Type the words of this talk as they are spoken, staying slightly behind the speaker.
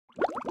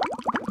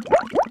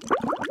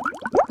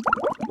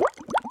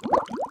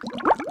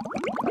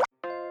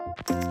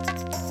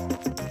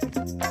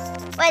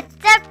What's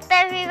up,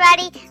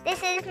 everybody? This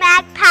is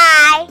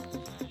Magpie.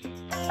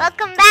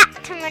 Welcome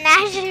back to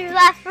Menagerie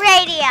Bluff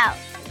Radio,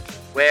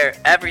 where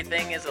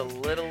everything is a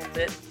little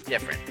bit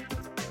different.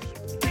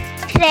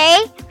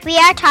 Today, we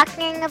are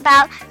talking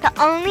about the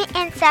only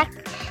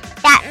insect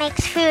that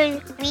makes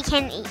food we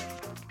can eat.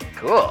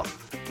 Cool.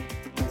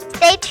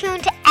 Stay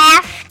tuned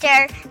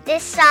after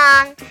this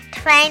song to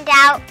find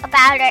out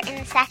about our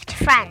insect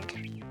friend.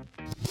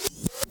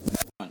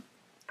 1,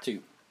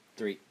 2,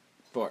 3,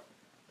 4.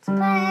 Play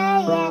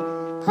it,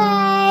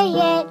 play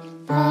it,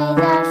 play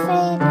the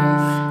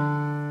famous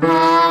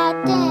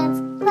hat dance.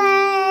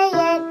 Play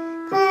it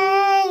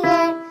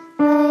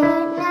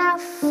now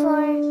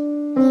for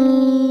me.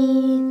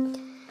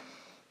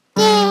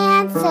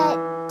 Dance it,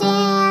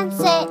 dance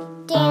it,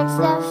 dance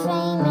the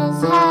famous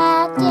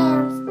hat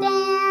dance.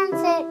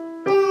 Dance it,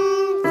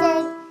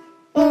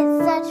 it's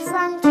such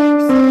fun to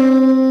see.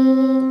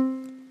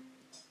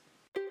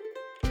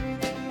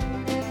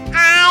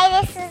 Hi,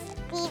 this is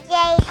DJ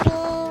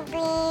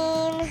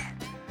Bean.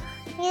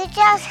 You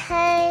just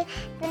heard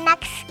the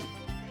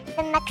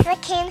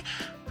Mexican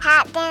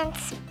hat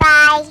dance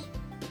by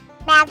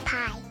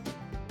Magpie.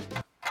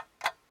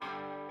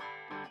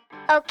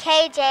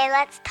 Okay, Jay,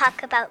 let's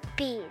talk about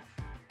bees.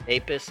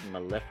 Apis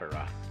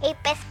mellifera.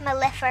 Apis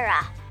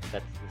mellifera.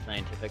 That's the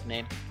scientific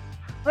name?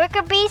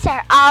 Worker bees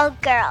are all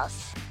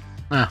girls.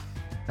 Ah,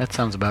 that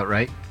sounds about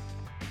right.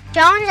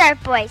 Drones are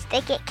boys.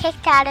 They get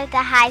kicked out of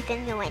the hive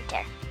in the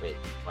winter. Wait,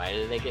 why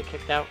do they get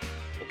kicked out?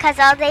 Because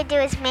all they do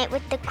is mate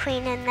with the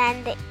queen and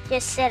then they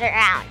just sit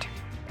around.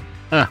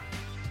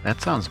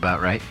 That sounds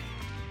about right.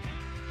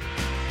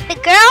 The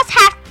girls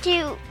have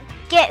to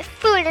get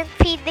food and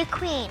feed the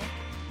queen.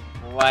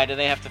 Why do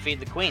they have to feed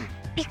the queen?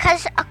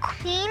 Because a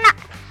queen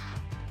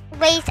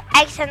lays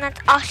eggs and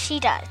that's all she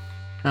does.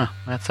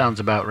 That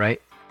sounds about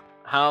right.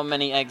 How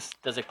many eggs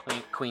does a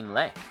queen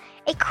lay?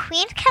 A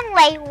queen can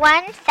lay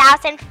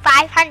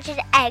 1,500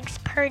 eggs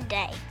per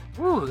day.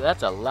 Ooh,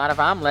 that's a lot of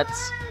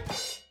omelets.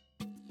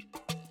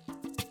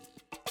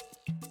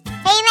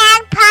 Hey,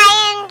 Magpie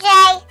and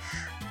Jay,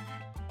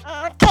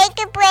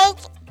 take a break.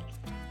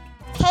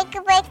 Take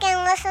a break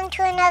and listen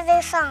to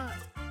another song.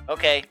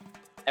 Okay,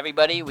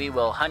 everybody, we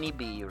will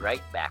honeybee you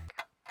right back.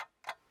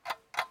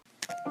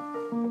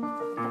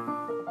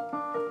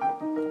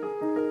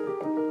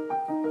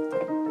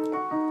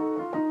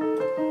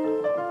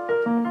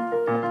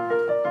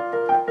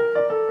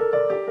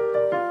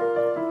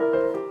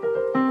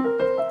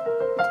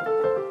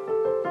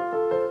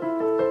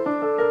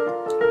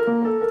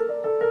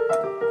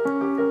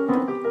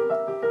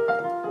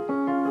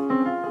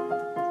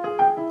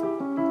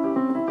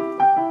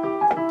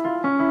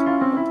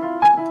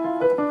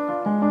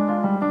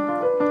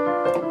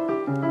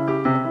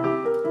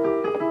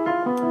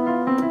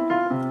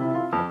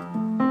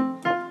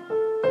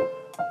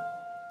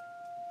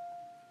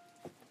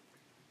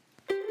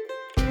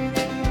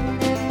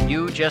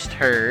 You just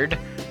heard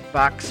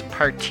Vox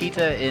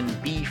Partita in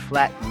B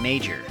flat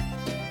major,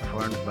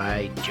 performed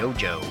by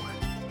JoJo.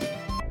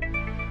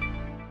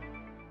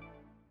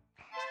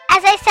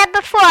 As I said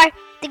before,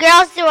 the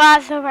girls do all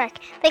the work.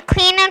 They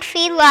clean and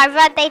feed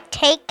larvae. They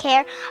take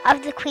care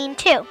of the queen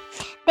too.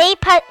 They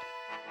put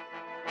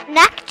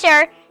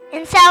nectar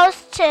in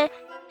cells to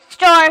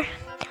store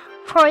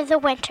for the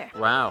winter.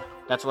 Wow,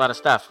 that's a lot of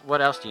stuff.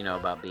 What else do you know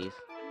about bees?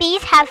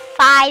 Bees have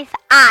 5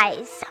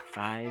 eyes.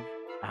 5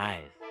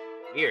 eyes.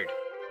 Weird.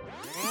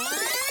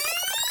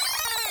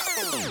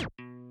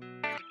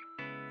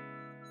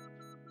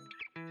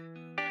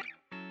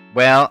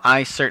 Well,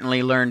 I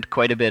certainly learned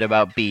quite a bit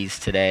about bees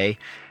today.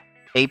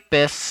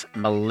 Apis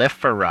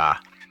mellifera.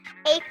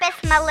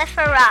 Apis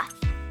mellifera.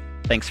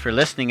 Thanks for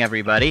listening,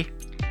 everybody.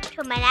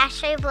 To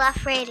Menagerie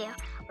Bluff Radio,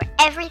 where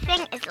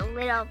everything is a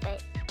little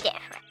bit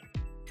different.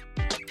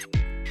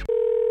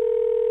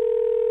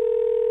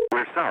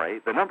 We're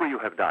sorry, the number you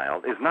have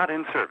dialed is not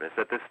in service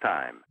at this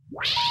time.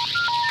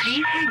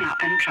 Please hang up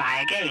and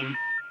try again.